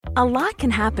A lot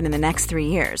can happen in the next 3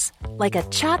 years. Like a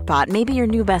chatbot may be your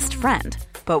new best friend.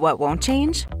 But what won't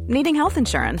change? Needing health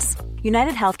insurance.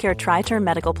 United Healthcare Tri-Term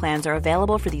Medical Plans are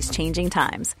available for these changing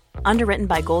times. Underwritten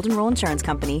by Golden Rule Insurance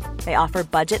Company, they offer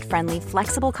budget-friendly,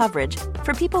 flexible coverage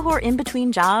for people who are in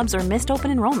between jobs or missed open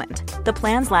enrollment. The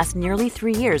plans last nearly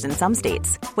 3 years in some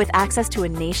states, with access to a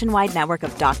nationwide network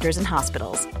of doctors and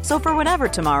hospitals. So for whatever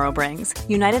tomorrow brings,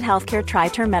 United Healthcare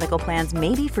Tri-Term Medical Plans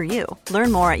may be for you.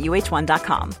 Learn more at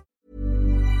uh1.com.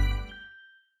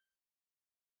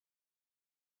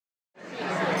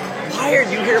 Why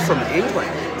are you here from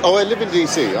England? Oh, I live in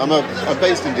DC. I'm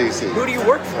based in DC. Who do you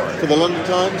work for? For the London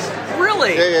Times.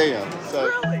 Really? Yeah. So,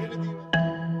 really?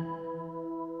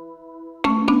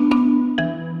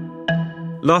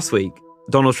 Last week,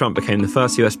 Donald Trump became the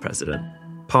first US president,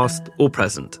 past or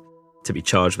present, to be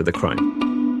charged with a crime.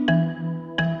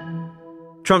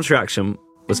 Trump's reaction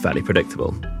was fairly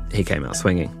predictable. He came out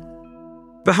swinging.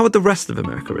 But how would the rest of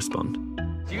America respond?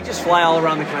 Do you just fly all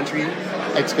around the country?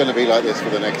 It's going to be like this for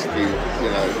the next few,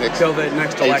 Till the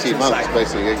next 18 election months, cycle.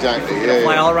 basically. Exactly.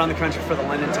 Fly all around the country for the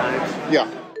London Times. Yeah.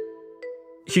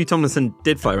 Hugh Tomlinson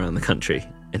did fly around the country,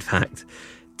 in fact,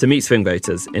 to meet swing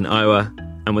voters in Iowa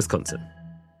and Wisconsin.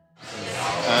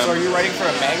 So are you writing for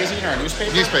a magazine or a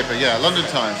newspaper? Newspaper, yeah. London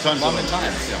Times. London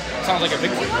Times. Yeah. Sounds like a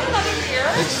big one.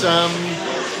 It's,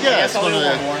 it's one of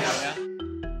the...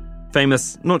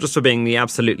 Famous not just for being the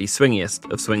absolutely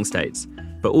swingiest of swing states,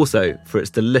 but also for its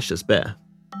delicious beer.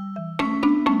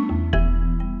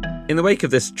 In the wake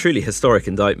of this truly historic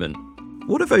indictment,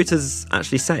 what are voters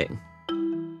actually saying?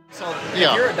 So if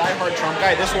you're a diehard Trump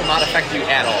guy, this will not affect you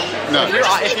at all. No.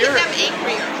 If you're them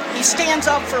angrier. He stands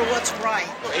up for what's right.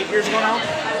 8 years ago now,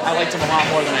 I liked him a lot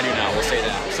more than I do now, we'll say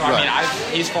that. So,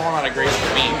 he's fallen out of grace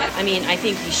for me. I mean, I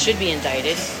think he should be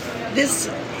indicted. This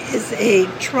is a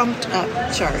trumped-up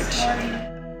charge.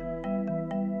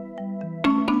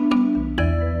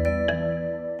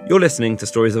 You're listening to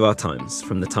Stories of Our Times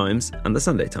from The Times and The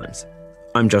Sunday Times.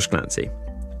 I'm Josh Glancy.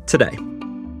 Today,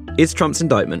 is Trump's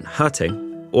indictment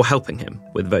hurting or helping him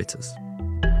with voters?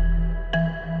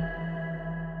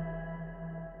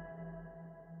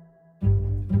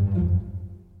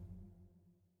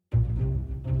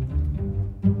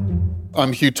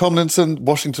 I'm Hugh Tomlinson,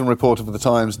 Washington reporter for The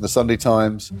Times and The Sunday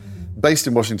Times, based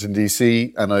in Washington,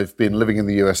 D.C., and I've been living in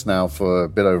the US now for a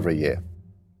bit over a year.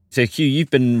 So, Hugh, you've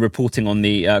been reporting on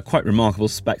the quite remarkable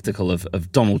spectacle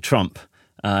of Donald Trump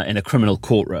in a criminal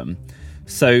courtroom.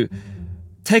 So,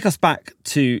 take us back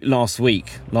to last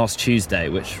Tuesday,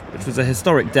 which was a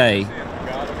historic day.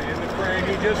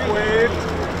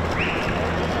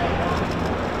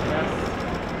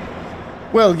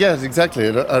 Well, yes, exactly.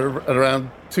 At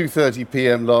around 2:30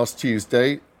 p.m. last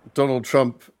Tuesday, Donald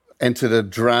Trump entered a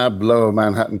drab Lower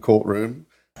Manhattan courtroom.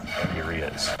 And here he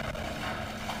is.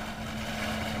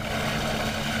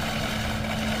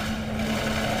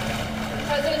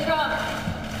 President Trump,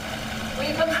 will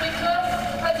you come speak to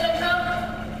us? President Trump?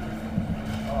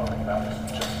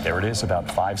 There it is,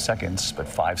 about 5 seconds, but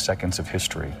 5 seconds of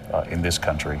history in this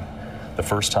country. The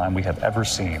first time we have ever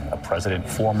seen a president,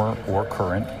 former or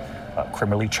current,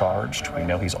 criminally charged. We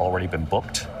know he's already been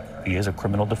booked. He is a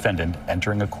criminal defendant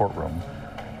entering a courtroom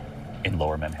in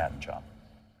Lower Manhattan, John.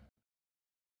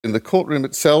 In the courtroom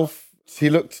itself, he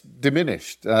looked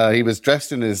diminished. He was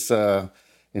dressed in his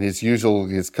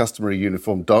customary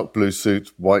uniform, dark blue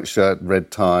suit, white shirt, red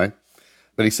tie.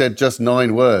 But he said just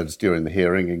 9 words during the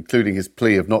hearing, including his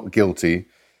plea of not guilty.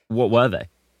 What were they?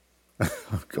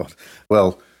 Oh, God.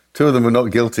 Well, 2 of them were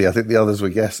not guilty. I think the others were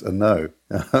yes and no.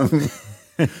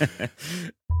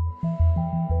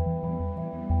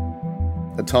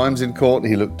 At times in court,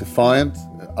 he looked defiant.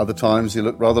 Other times, he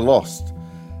looked rather lost.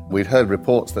 We'd heard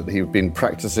reports that he'd been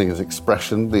practicing his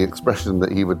expression, the expression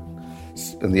that he would,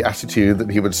 and the attitude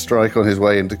that he would strike on his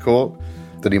way into court,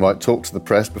 that he might talk to the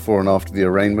press before and after the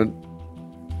arraignment.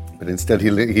 But instead,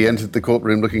 he entered the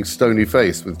courtroom looking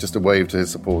stony-faced with just a wave to his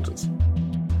supporters.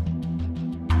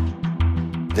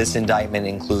 This indictment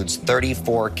includes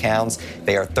 34 counts.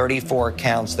 They are 34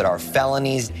 counts that are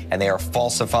felonies, and they are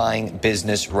falsifying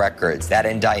business records. That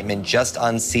indictment just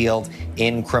unsealed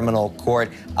in criminal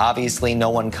court. Obviously, no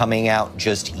one coming out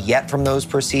just yet from those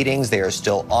proceedings. They are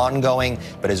still ongoing.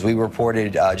 But as we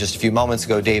reported just a few moments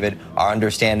ago, David, our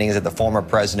understanding is that the former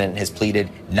president has pleaded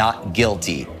not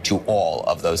guilty to all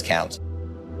of those counts.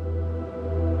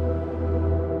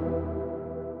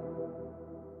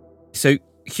 So,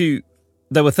 Hugh,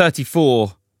 there were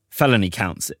 34 felony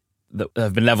counts that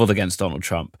have been levelled against Donald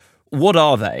Trump. What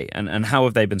are they, and how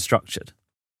have they been structured?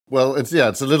 Well, it's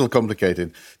a little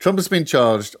complicated. Trump has been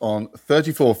charged on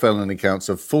 34 felony counts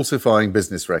of falsifying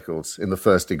business records in the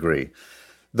first degree.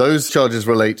 Those charges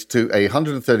relate to a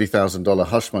 $130,000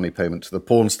 hush money payment to the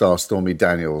porn star Stormy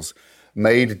Daniels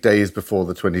made days before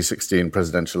the 2016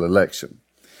 presidential election.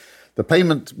 The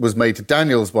payment was made to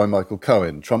Daniels by Michael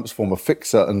Cohen, Trump's former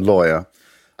fixer and lawyer,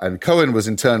 and Cohen was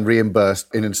in turn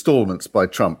reimbursed in installments by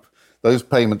Trump. Those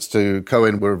payments to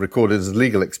Cohen were recorded as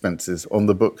legal expenses on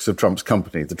the books of Trump's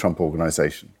company, the Trump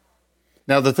Organization.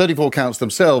 Now, the 34 counts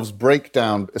themselves break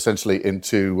down essentially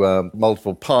into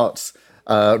multiple parts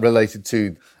related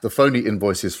to the phony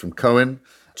invoices from Cohen,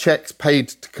 checks paid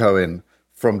to Cohen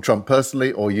from Trump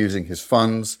personally or using his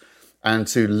funds, and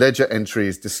to ledger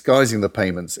entries disguising the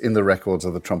payments in the records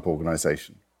of the Trump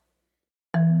Organization.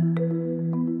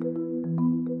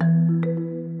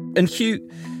 And Hugh,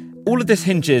 all of this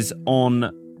hinges on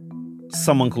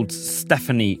someone called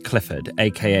Stephanie Clifford,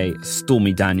 aka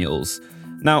Stormy Daniels.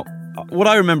 Now, what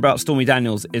I remember about Stormy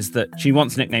Daniels is that she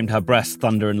once nicknamed her breasts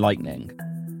Thunder and Lightning,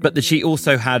 but that she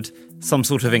also had some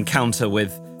sort of encounter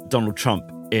with Donald Trump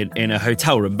in a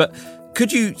hotel room. But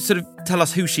could you sort of tell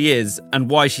us who she is and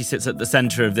why she sits at the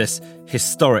centre of this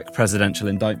historic presidential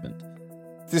indictment?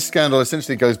 This scandal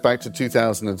essentially goes back to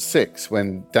 2006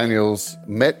 when Daniels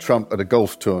met Trump at a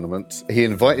golf tournament. He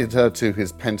invited her to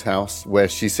his penthouse where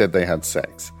she said they had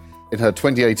sex. In her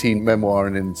 2018 memoir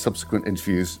and in subsequent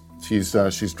interviews, she's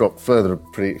dropped further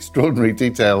pretty extraordinary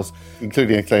details,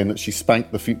 including a claim that she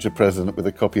spanked the future president with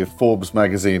a copy of Forbes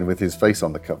magazine with his face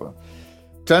on the cover.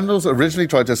 Daniels originally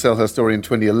tried to sell her story in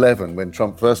 2011 when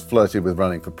Trump first flirted with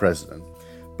running for president.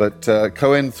 But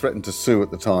Cohen threatened to sue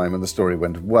at the time and the story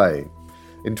went away.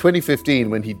 In 2015,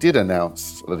 when he did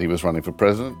announce that he was running for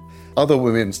president, other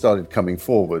women started coming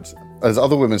forward. As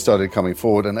other women started coming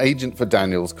forward, an agent for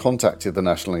Daniels contacted the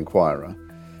National Enquirer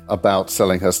about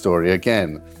selling her story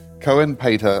again. Cohen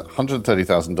paid her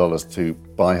 $130,000 to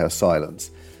buy her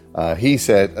silence. He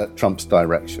said at Trump's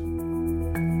direction.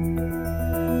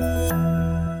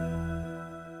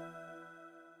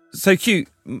 So, Q,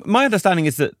 my understanding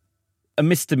is that a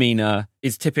misdemeanor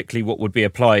is typically what would be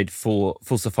applied for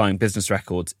falsifying business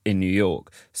records in New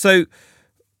York. So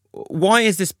why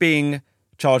is this being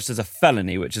charged as a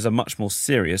felony, which is a much more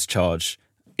serious charge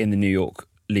in the New York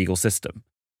legal system?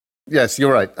 Yes,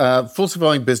 you're right.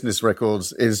 Falsifying business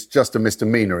records is just a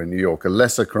misdemeanor in New York, a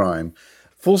lesser crime.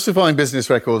 Falsifying business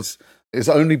records is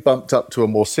only bumped up to a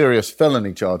more serious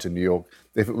felony charge in New York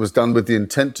if it was done with the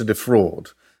intent to defraud,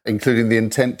 including the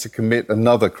intent to commit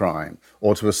another crime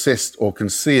or to assist or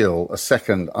conceal a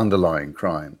second underlying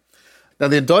crime. Now,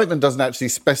 the indictment doesn't actually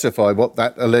specify what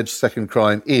that alleged second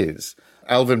crime is.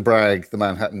 Alvin Bragg, the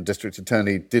Manhattan District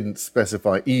Attorney, didn't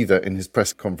specify either in his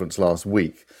press conference last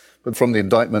week. But from the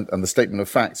indictment and the statement of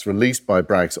facts released by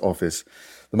Bragg's office,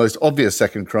 the most obvious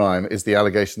second crime is the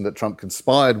allegation that Trump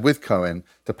conspired with Cohen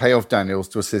to pay off Daniels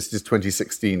to assist his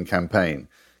 2016 campaign,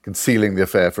 concealing the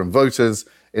affair from voters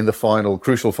in the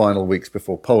crucial final weeks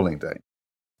before polling day.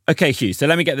 Okay, Hugh, so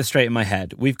let me get this straight in my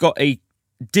head. We've got a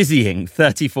dizzying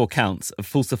 34 counts of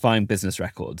falsifying business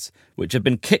records, which have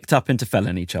been kicked up into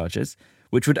felony charges,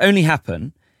 which would only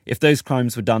happen if those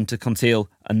crimes were done to conceal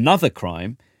another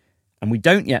crime. And we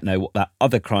don't yet know what that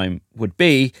other crime would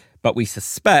be, but we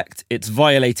suspect it's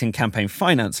violating campaign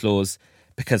finance laws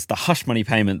because the hush money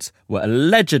payments were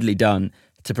allegedly done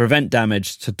to prevent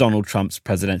damage to Donald Trump's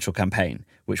presidential campaign,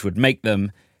 which would make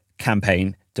them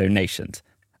campaign donations.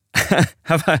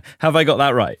 Have I got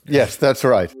that right? Yes, that's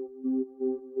right.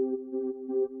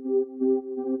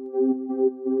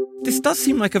 This does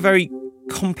seem like a very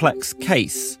complex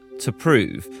case to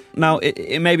prove. Now,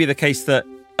 it may be the case that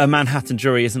a Manhattan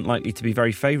jury isn't likely to be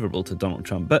very favourable to Donald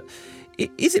Trump, but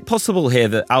is it possible here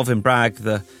that Alvin Bragg,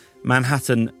 the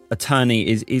Manhattan attorney,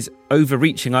 is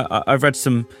overreaching? I've read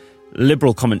some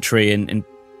liberal commentary in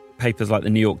papers like the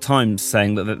New York Times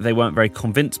saying that they weren't very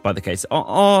convinced by the case.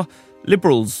 Are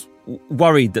liberals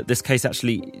worried that this case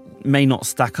actually may not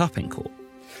stack up in court?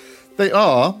 They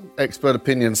are. Expert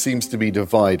opinion seems to be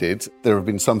divided. There have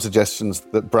been some suggestions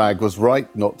that Bragg was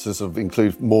right not to sort of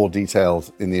include more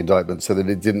details in the indictment so that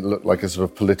it didn't look like a sort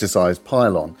of politicized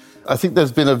pile-on. I think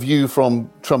there's been a view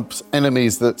from Trump's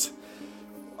enemies that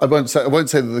I won't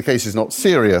say that the case is not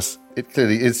serious. It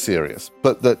clearly is serious,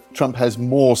 but that Trump has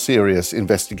more serious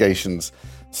investigations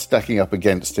stacking up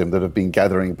against him that have been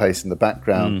gathering pace in the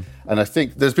background. And I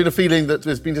think there's been a feeling that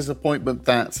there's been disappointment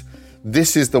that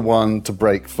this is the one to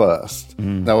break first.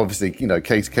 Now, obviously,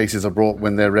 cases are brought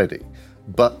when they're ready.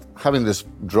 But having this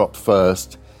dropped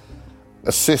first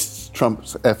assists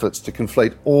Trump's efforts to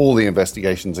conflate all the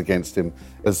investigations against him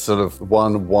as sort of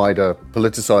one wider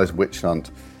politicized witch hunt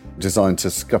designed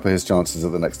to scupper his chances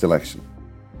at the next election.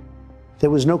 There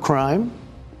was no crime.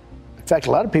 In fact,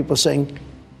 a lot of people are saying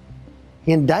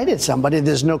He indicted somebody.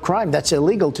 There's no crime. That's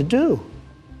illegal to do,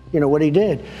 what he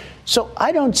did. So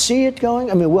I don't see it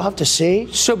going. I mean, we'll have to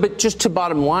see. So, but just to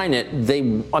bottom line it,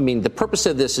 the purpose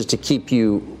of this is to keep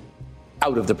you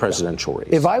out of the presidential race.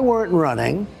 If I weren't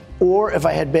running, or if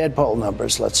I had bad poll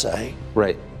numbers, let's say.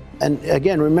 Right. And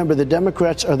again, remember, the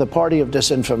Democrats are the party of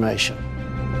disinformation.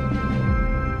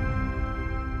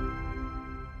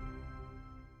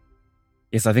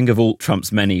 Yes, I think of all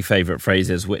Trump's many favourite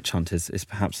phrases, witch hunt is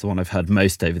perhaps the one I've heard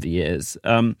most over the years.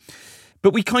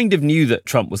 But we kind of knew that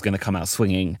Trump was going to come out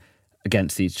swinging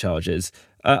against these charges.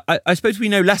 I suppose we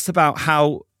know less about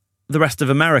how the rest of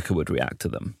America would react to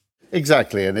them.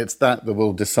 Exactly, and it's that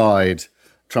will decide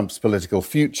Trump's political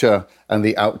future and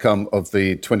the outcome of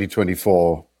the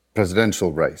 2024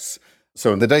 presidential race.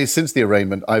 So in the days since the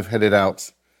arraignment, I've headed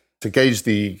out to gauge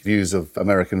the views of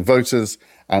American voters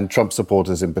and Trump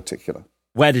supporters in particular.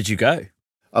 Where did you go?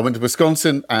 I went to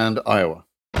Wisconsin and Iowa.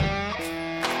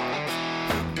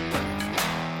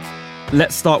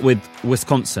 Let's start with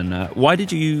Wisconsin. Why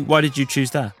did you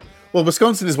choose there? Well,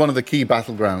 Wisconsin is one of the key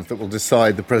battlegrounds that will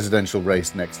decide the presidential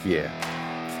race next year.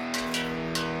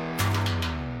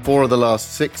 4 of the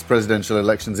last 6 presidential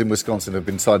elections in Wisconsin have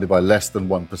been decided by less than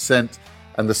 1%,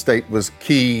 and the state was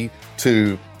key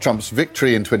to Trump's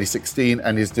victory in 2016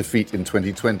 and his defeat in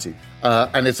 2020.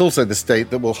 And it's also the state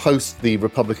that will host the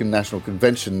Republican National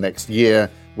Convention next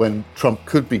year, when Trump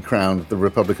could be crowned the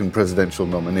Republican presidential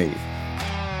nominee.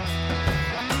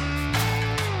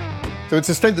 So it's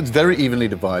a state that's very evenly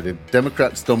divided.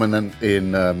 Democrats dominant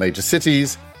in major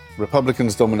cities,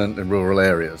 Republicans dominant in rural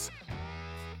areas.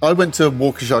 I went to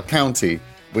Waukesha County,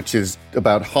 which is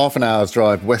about half an hour's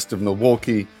drive west of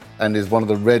Milwaukee and is one of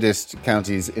the reddest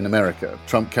counties in America.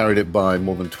 Trump carried it by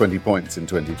more than 20 points in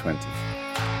 2020.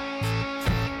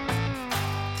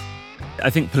 I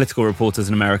think political reporters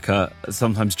in America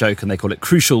sometimes joke and they call it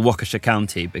crucial Waukesha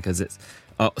County because it's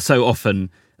so often,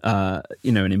 an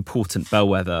important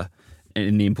bellwether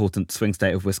in the important swing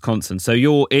state of Wisconsin. So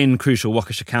you're in crucial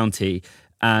Waukesha County,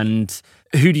 and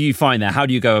who do you find there? How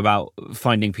do you go about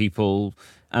finding people,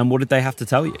 and what did they have to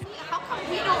tell you? How come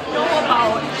we don't know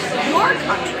about your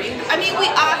country? I mean, we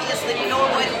obviously know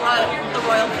the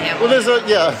royal family. Well, there's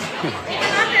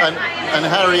and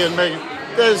Harry and Meghan.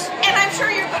 And I'm sure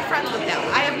you're good friends with them.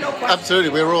 I have no question.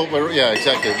 Absolutely,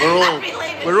 exactly.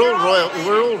 We're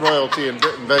all royalty in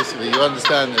Britain, basically. You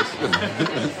understand this?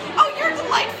 Oh, you're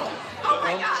delightful. Oh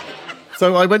my God.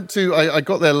 So I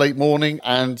got there late morning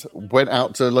and went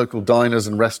out to local diners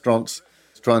and restaurants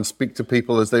to try and speak to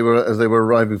people as they were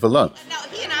arriving for lunch. Now,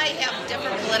 he and I have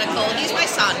different political. He's my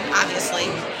son, obviously.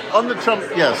 On the Trump,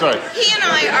 sorry. He and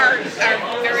I are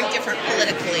very different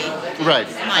politically. Right.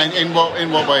 And in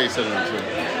what way is it?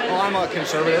 Well, I'm a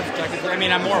conservative, technically. I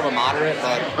mean, I'm more of a moderate,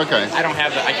 but okay.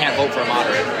 I can't vote for a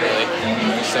moderate, really.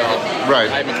 So, right.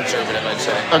 I'm a conservative, I'd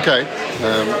say. Okay.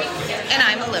 And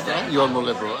I'm a liberal. You're more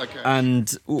liberal, okay. And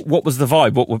what was the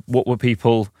vibe? What were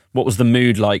people? What was the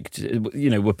mood like?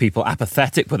 Were people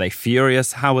apathetic? Were they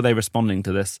furious? How were they responding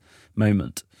to this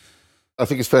moment? I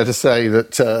think it's fair to say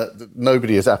that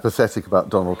nobody is apathetic about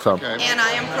Donald Trump. Okay. And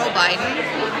I am pro-Biden,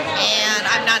 and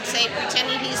I'm not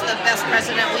pretending he's the best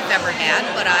president we've ever had,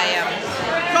 but I am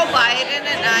pro-Biden,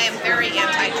 and I am very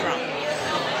anti-Trump.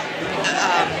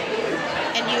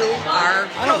 And you are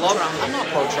pro-Trump. I'm not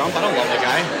pro-Trump. I don't love the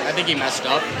guy. I think he messed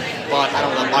up, but I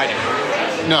don't love Biden.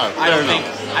 No, I don't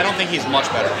think he's much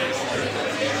better.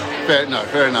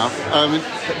 Fair enough.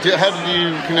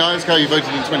 Can I ask how you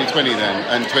voted in 2020 then,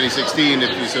 and 2016 if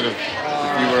you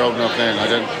were old enough then?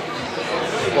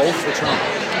 Both for Trump.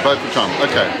 Both for Trump.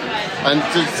 Okay. And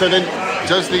so then,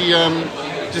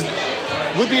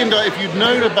 if you'd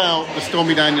known about the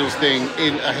Stormy Daniels thing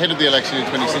ahead of the election in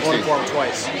 2016? I voted for him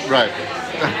twice. Right.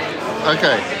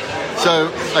 Okay.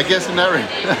 So I guess in that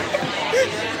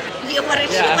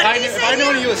if I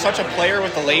knew he was such a player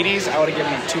with the ladies, I would have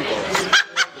given him 2 votes.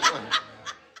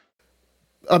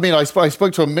 I mean, I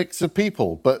spoke to a mix of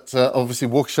people, but obviously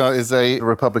Waukesha is a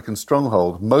Republican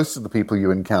stronghold. Most of the people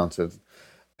you encountered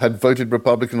had voted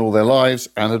Republican all their lives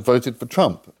and had voted for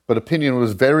Trump. But opinion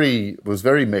was very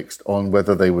mixed on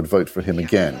whether they would vote for him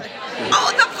again.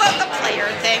 Oh, the player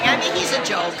thing. I mean, he's a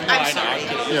joke. I'm sorry.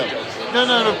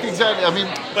 No, exactly. I mean,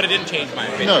 but it didn't change my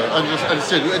opinion. No,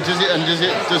 understood.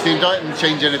 Does the indictment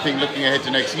change anything looking ahead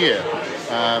to next year,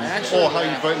 or how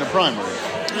you vote in the primary?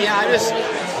 Yeah, it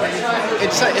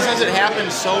says it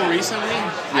happened so recently.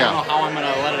 I don't know how I'm going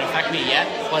to let it affect me yet,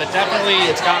 but it's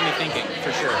got me thinking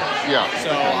for sure. Yeah.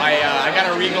 So I got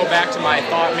to re-go back to my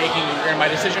thought-making or my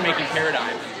decision-making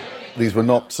paradigm. These were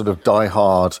not sort of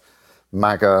die-hard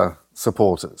MAGA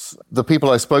supporters. The people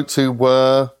I spoke to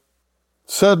were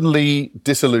Certainly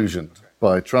disillusioned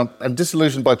by Trump and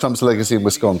disillusioned by Trump's legacy in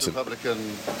Wisconsin.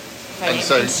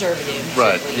 Conservative.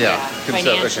 Right, certainly, yeah.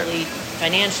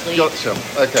 Financially. Gotcha,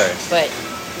 okay. But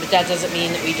that doesn't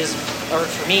mean that we just, or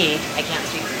for me, I can't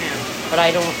speak for him, but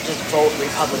I don't just vote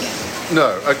Republican.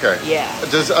 No, okay. Yeah.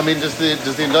 Does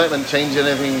the indictment change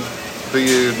anything for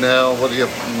you now? What do you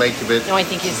make of it? No, I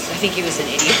think he was an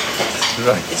idiot.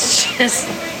 Right. It's just,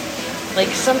 like,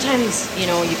 sometimes, you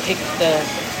pick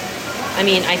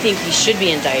I think he should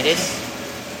be indicted.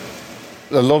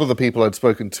 A lot of the people I'd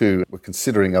spoken to were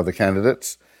considering other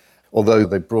candidates, although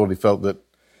they broadly felt that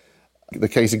the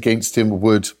case against him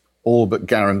would all but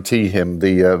guarantee him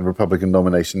the Republican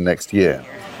nomination next year.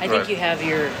 I think you have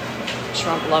your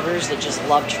Trump lovers that just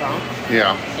love Trump.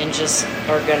 Yeah. And just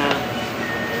are going to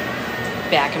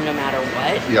back him no matter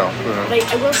what. Yeah. But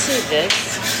I will say this.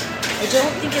 I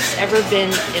don't think it's ever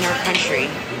been in our country,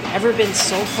 ever been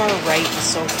so far right and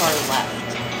so far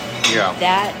left. Yeah.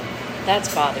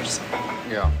 That's bothersome.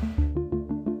 Yeah.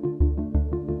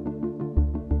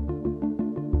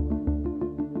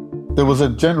 There was a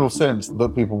general sense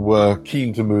that people were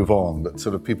keen to move on, that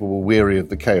sort of people were weary of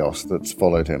the chaos that's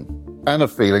followed him, and a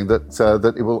feeling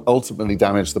that it will ultimately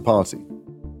damage the party.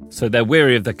 So they're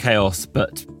weary of the chaos,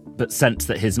 but sense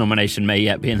that his nomination may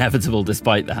yet be inevitable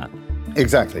despite that.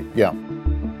 Exactly, yeah.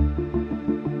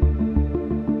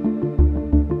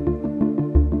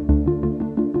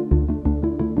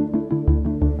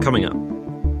 Coming up,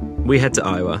 we head to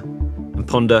Iowa and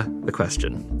ponder the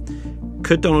question: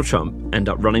 could Donald Trump end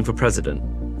up running for president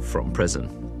from prison?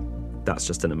 That's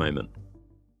just in a moment.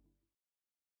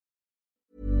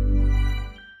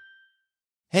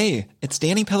 Hey, it's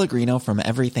Danny Pellegrino from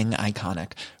Everything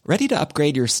Iconic. Ready to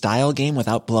upgrade your style game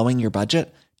without blowing your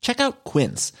budget? Check out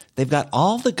Quince. They've got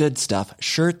all the good stuff,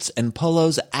 shirts and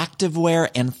polos, activewear,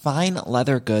 and fine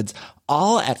leather goods,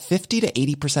 all at 50 to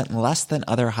 80% less than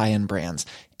other high-end brands.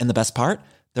 And the best part?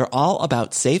 They're all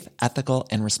about safe, ethical,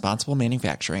 and responsible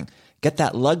manufacturing. Get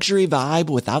that luxury vibe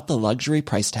without the luxury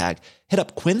price tag. Hit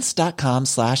up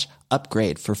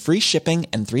quince.com/upgrade for free shipping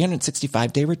and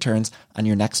 365-day returns on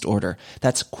your next order.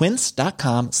 That's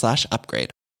quince.com/upgrade.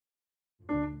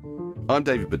 I'm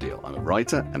David Baddiel. I'm a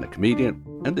writer and a comedian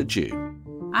and a Jew.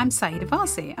 I'm Saeeda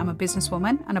Varsi. I'm a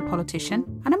businesswoman and a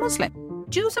politician and a Muslim.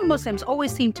 Jews and Muslims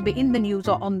always seem to be in the news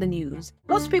or on the news.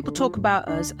 Lots of people talk about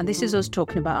us, and this is us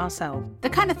talking about ourselves. The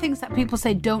kind of things that people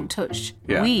say don't touch,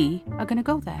 we are going to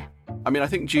go there. I mean, I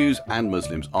think Jews and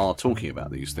Muslims are talking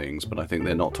about these things, but I think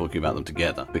they're not talking about them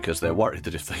together because they're worried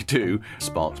that if they do,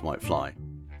 sparks might fly.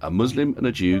 A Muslim and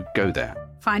a Jew go there.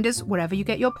 Find us wherever you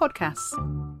get your podcasts.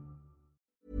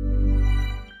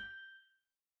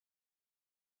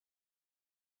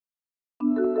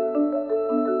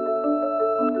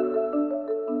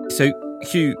 So,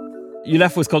 Hugh, you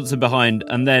left Wisconsin behind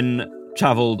and then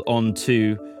travelled on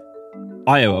to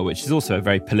Iowa, which is also a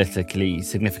very politically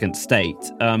significant state.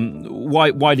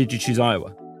 Why did you choose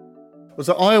Iowa? Well,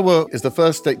 so Iowa is the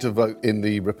first state to vote in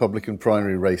the Republican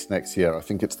primary race next year. I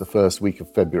think it's the first week of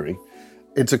February.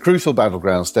 It's a crucial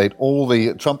battleground state.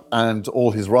 Trump and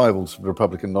all his rivals for the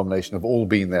Republican nomination have all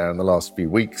been there in the last few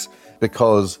weeks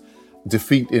because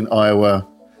defeat in Iowa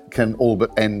can all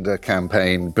but end a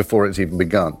campaign before it's even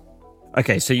begun.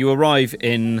 Okay, so you arrive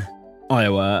in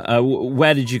Iowa.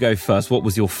 Where did you go first? What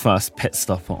was your first pit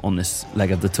stop on this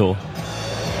leg of the tour?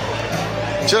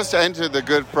 Just entered the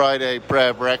Good Friday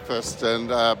prayer breakfast and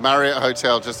Marriott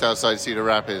Hotel just outside Cedar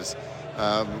Rapids.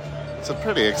 It's a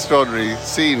pretty extraordinary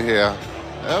scene here.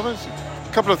 A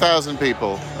couple of thousand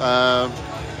people,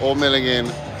 all milling in.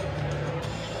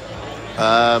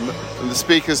 And the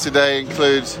speakers today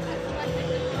include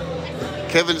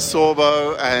Kevin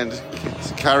Sorbo and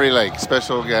Carrie Lake,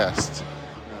 special guests.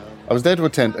 I was there to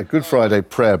attend a Good Friday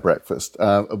prayer breakfast,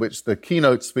 at which the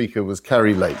keynote speaker was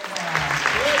Carrie Lake.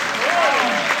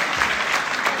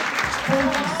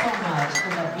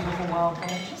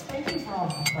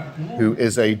 Who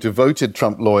is a devoted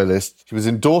Trump loyalist. She was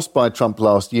endorsed by Trump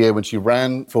last year when she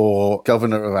ran for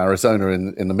governor of Arizona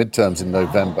in the midterms in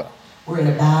November. We're in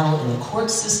a battle in the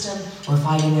court system. We're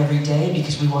fighting every day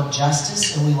because we want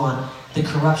justice and we want the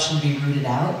corruption to be rooted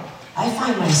out. I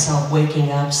find myself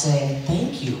waking up saying,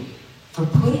 thank you for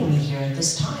putting me here at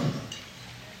this time.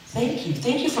 Thank you.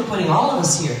 Thank you for putting all of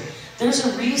us here. There's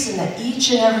a reason that each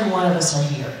and every one of us are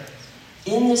here,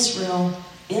 in this room,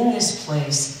 in this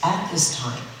place, at this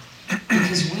time.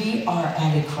 Because we are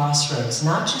at a crossroads,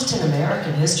 not just in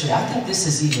American history. I think this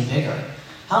is even bigger.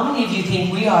 How many of you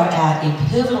think we are at a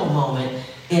pivotal moment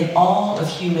in all of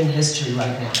human history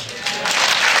right now?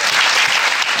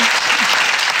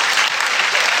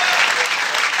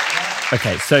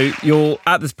 Okay, so you're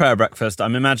at this prayer breakfast.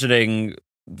 I'm imagining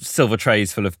silver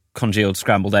trays full of congealed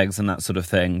scrambled eggs and that sort of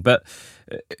thing. But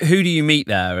who do you meet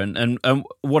there, and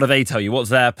what do they tell you? What's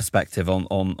their perspective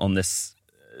on this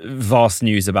vast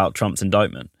news about Trump's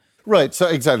indictment? Right, so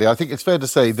exactly. I think it's fair to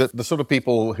say that the sort of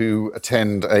people who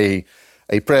attend a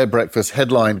prayer breakfast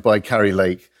headlined by Carrie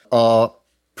Lake are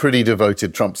pretty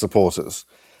devoted Trump supporters.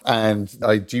 And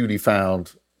I duly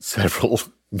found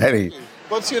many.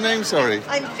 What's your name, sorry?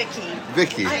 I'm Vicky.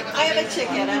 Vicky. I have a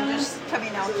ticket. I'm just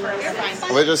coming out for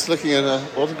a We're just looking at an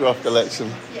autograph collection.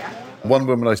 Yeah. One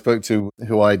woman I spoke to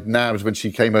who I nabbed when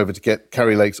she came over to get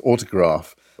Carrie Lake's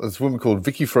autograph was a woman called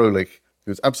Vicky Froelich,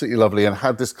 who was absolutely lovely and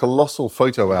had this colossal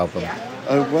photo album. Yeah.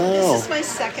 Oh, wow. This is my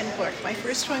second book. My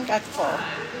first one got full.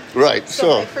 Right, so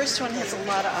sure. My first one has a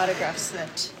lot of autographs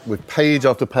that... With page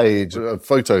after page of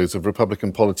photos of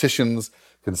Republican politicians,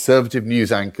 conservative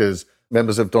news anchors,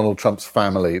 members of Donald Trump's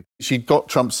family. She got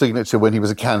Trump's signature when he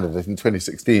was a candidate in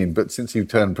 2016, but since he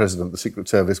turned president, the Secret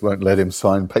Service won't let him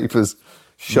sign papers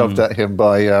shoved at him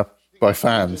by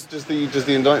fans. Does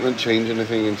the indictment change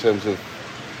anything in terms of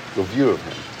your view of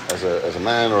him as a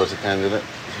man or as a candidate?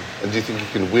 And do you think he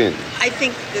can win? I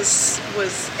think this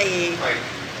was a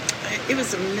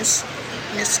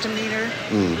misdemeanor,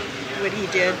 what he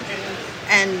did,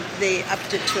 and they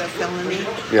upped it to a felony.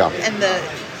 Yeah. And the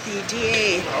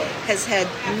DA has had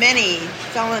many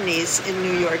felonies in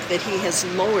New York that he has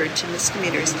lowered to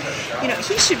misdemeanors. You know,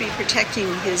 he should be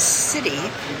protecting his city.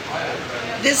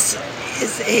 This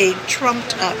is a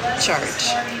trumped-up charge.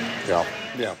 Yeah,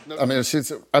 yeah. I mean,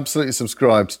 she's absolutely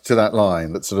subscribed to that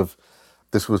line that sort of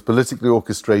this was politically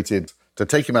orchestrated to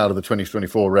take him out of the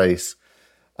 2024 race,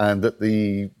 and that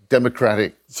the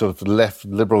Democratic sort of left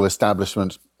liberal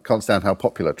establishment can't stand how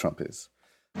popular Trump is.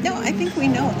 No, I think we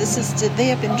know. They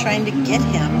have been trying to get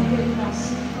him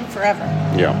forever.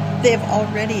 Yeah. They have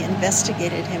already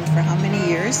investigated him for how many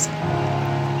years?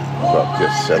 Well,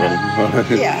 just 7.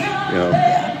 Yeah.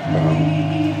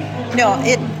 Yeah. No,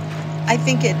 I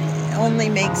think it only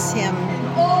makes him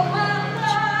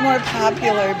more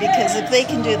popular, because if they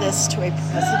can do this to a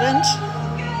president,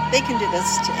 they can do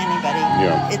this to anybody.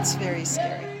 Yeah. It's very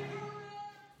scary.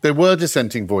 There were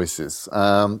dissenting voices.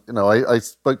 I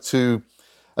spoke to,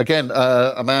 again,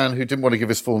 a man who didn't want to give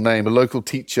his full name, a local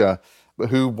teacher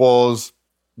who was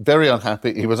very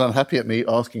unhappy. He was unhappy at me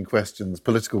asking questions,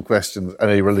 political questions, at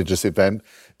a religious event,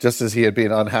 just as he had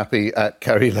been unhappy at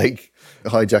Carrie Lake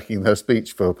hijacking her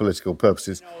speech for political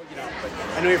purposes.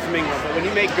 I know you're from England, but when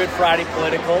you make Good Friday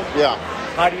political,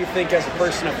 how do you think, as a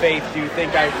person of faith, do you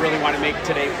think I really want to make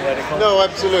today political? No,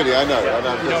 absolutely, I know.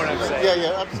 You know what I'm saying?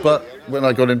 Yeah, absolutely. But when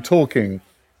I got him talking,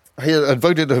 he had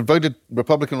voted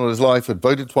Republican all his life, had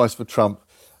voted twice for Trump,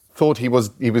 thought he was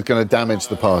going to damage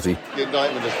the party. The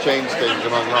indictment has changed things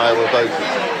among Iowa voters.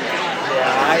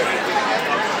 Yeah,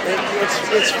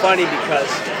 it's funny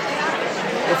because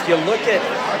if you look at,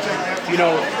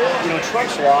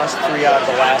 Trump's lost 3 out of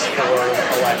the last 4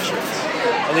 elections.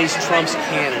 At least Trump's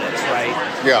candidates, right?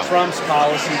 Yeah. Trump's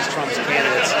policies, Trump's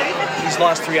candidates. He's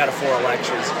lost 3 out of 4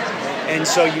 elections. And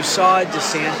so you saw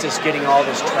DeSantis getting all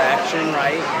this traction,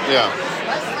 right? Yeah.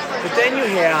 But then you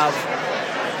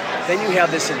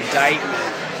have this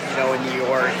indictment, in New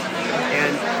York.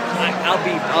 And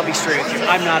I'll be straight with you.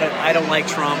 I don't like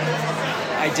Trump.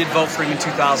 I did vote for him in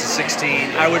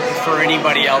 2016. I would prefer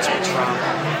anybody else but Trump.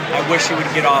 I wish he would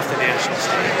get off the national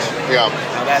stage. Yeah.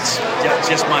 Now that's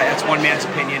one man's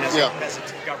opinion as a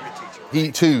government teacher. He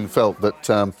too felt that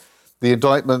the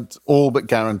indictment all but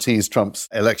guarantees Trump's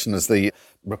election as the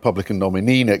Republican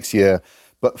nominee next year,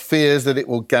 but fears that it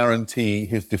will guarantee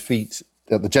his defeat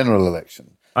at the general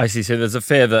election. I see. So there's a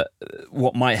fear that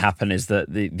what might happen is that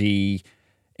the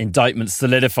indictment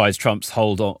solidifies Trump's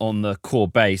hold on the core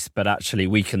base, but actually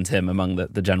weakened him among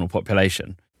the general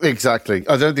population. Exactly.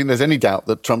 I don't think there's any doubt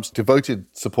that Trump's devoted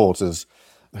supporters,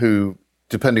 who,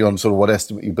 depending on sort of what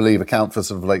estimate you believe, account for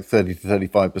sort of like 30 to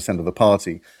 35% of the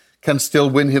party, can still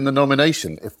win him the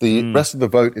nomination. If the rest of the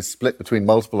vote is split between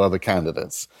multiple other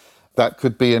candidates, that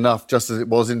could be enough, just as it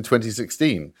was in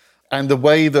 2016. And the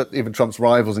way that even Trump's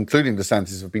rivals, including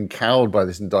DeSantis, have been cowed by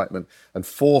this indictment and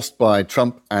forced by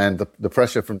Trump and the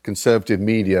pressure from conservative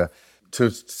media to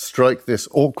strike this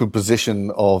awkward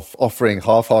position of offering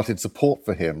half-hearted support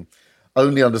for him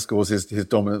only underscores his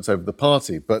dominance over the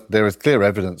party. But there is clear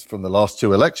evidence from the last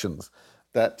 2 elections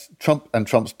that Trump and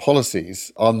Trump's policies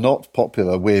are not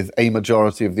popular with a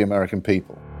majority of the American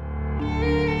people.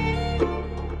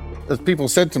 As people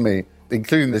said to me,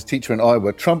 including this teacher in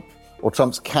Iowa, Trump or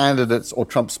Trump's candidates or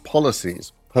Trump's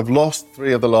policies have lost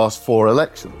 3 of the last 4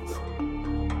 elections.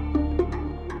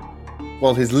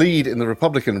 While his lead in the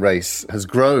Republican race has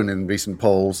grown in recent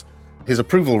polls, his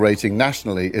approval rating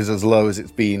nationally is as low as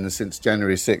it's been since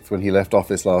January 6th when he left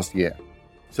office last year.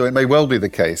 So it may well be the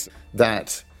case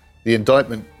that the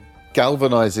indictment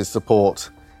galvanizes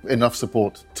enough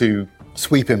support to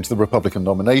sweep him to the Republican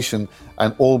nomination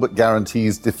and all but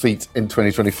guarantees defeat in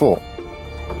 2024.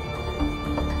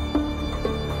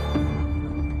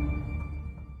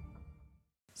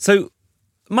 So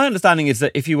my understanding is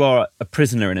that if you are a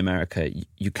prisoner in America,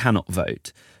 you cannot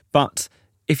vote. But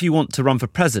if you want to run for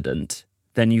president,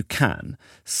 then you can.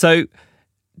 So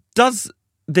does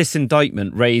this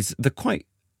indictment raise the quite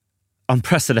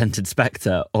unprecedented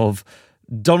spectre of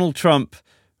Donald Trump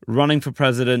running for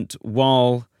president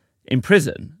while in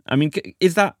prison? I mean,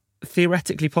 is that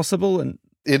theoretically possible? And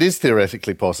it is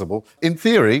theoretically possible. In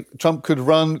theory, Trump could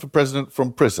run for president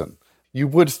from prison. You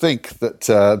would think that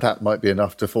that might be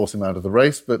enough to force him out of the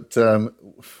race, but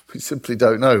we simply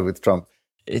don't know with Trump.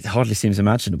 It hardly seems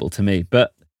imaginable to me.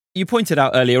 But you pointed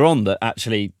out earlier on that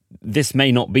actually this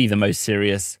may not be the most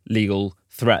serious legal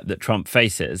threat that Trump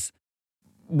faces.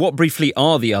 What briefly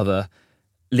are the other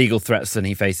legal threats that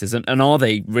he faces, and are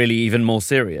they really even more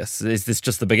serious? Is this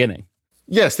just the beginning?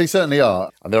 Yes, they certainly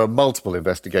are. And there are multiple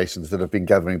investigations that have been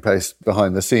gathering pace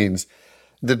behind the scenes.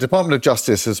 The Department of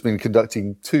Justice has been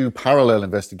conducting 2 parallel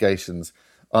investigations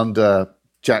under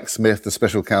Jack Smith, the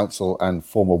special counsel and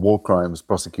former war crimes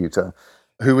prosecutor,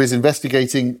 who is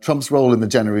investigating Trump's role in the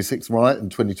January 6th riot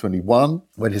in 2021,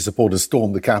 when his supporters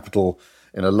stormed the Capitol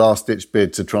in a last-ditch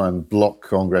bid to try and block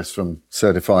Congress from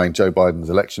certifying Joe Biden's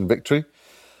election victory.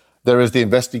 There is the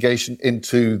investigation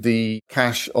into the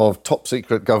cache of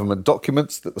top-secret government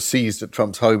documents that were seized at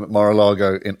Trump's home at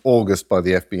Mar-a-Lago in August by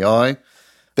the FBI.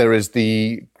 There is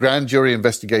the grand jury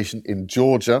investigation in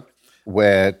Georgia,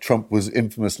 where Trump was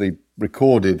infamously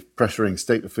recorded pressuring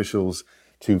state officials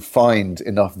to find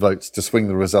enough votes to swing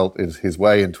the result his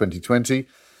way in 2020.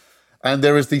 And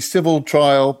there is the civil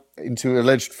trial into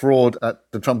alleged fraud at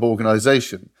the Trump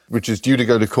Organization, which is due to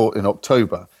go to court in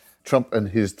October. Trump and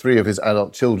 3 of his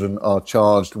adult children are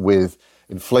charged with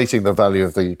inflating the value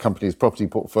of the company's property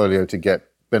portfolio to get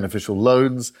beneficial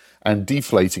loans and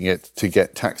deflating it to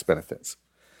get tax benefits.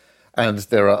 And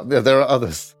there are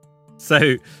others.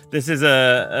 So this is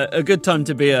a good time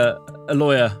to be a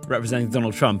lawyer representing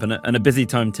Donald Trump and a busy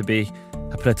time to be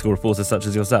a political reporter such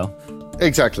as yourself.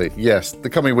 Exactly, yes. The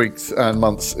coming weeks and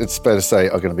months, it's fair to say,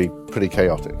 are going to be pretty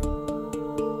chaotic.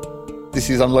 This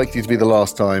is unlikely to be the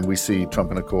last time we see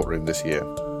Trump in a courtroom this year.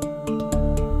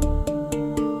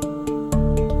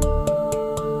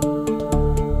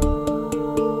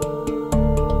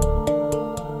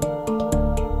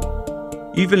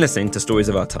 You've been listening to Stories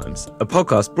of Our Times, a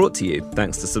podcast brought to you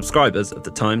thanks to subscribers of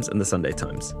The Times and The Sunday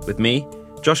Times, with me,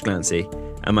 Josh Glancy,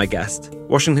 and my guest,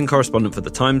 Washington correspondent for The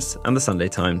Times and The Sunday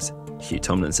Times, Hugh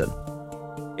Tomlinson.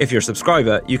 If you're a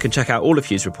subscriber, you can check out all of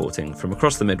Hugh's reporting from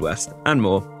across the Midwest and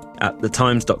more at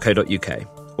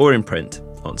thetimes.co.uk or in print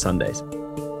on Sundays.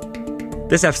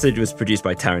 This episode was produced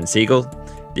by Taryn Siegel,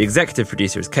 the executive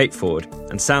producer is Kate Ford,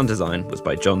 and sound design was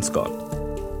by John Scott.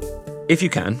 If you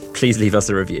can, please leave us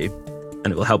a review,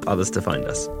 and it will help others to find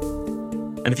us.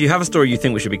 And if you have a story you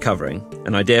think we should be covering,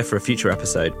 an idea for a future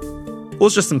episode, or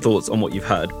just some thoughts on what you've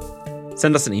heard,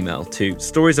 send us an email to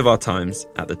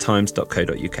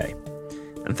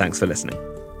storiesofourtimes@thetimes.co.uk. And thanks for listening.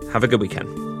 Have a good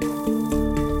weekend.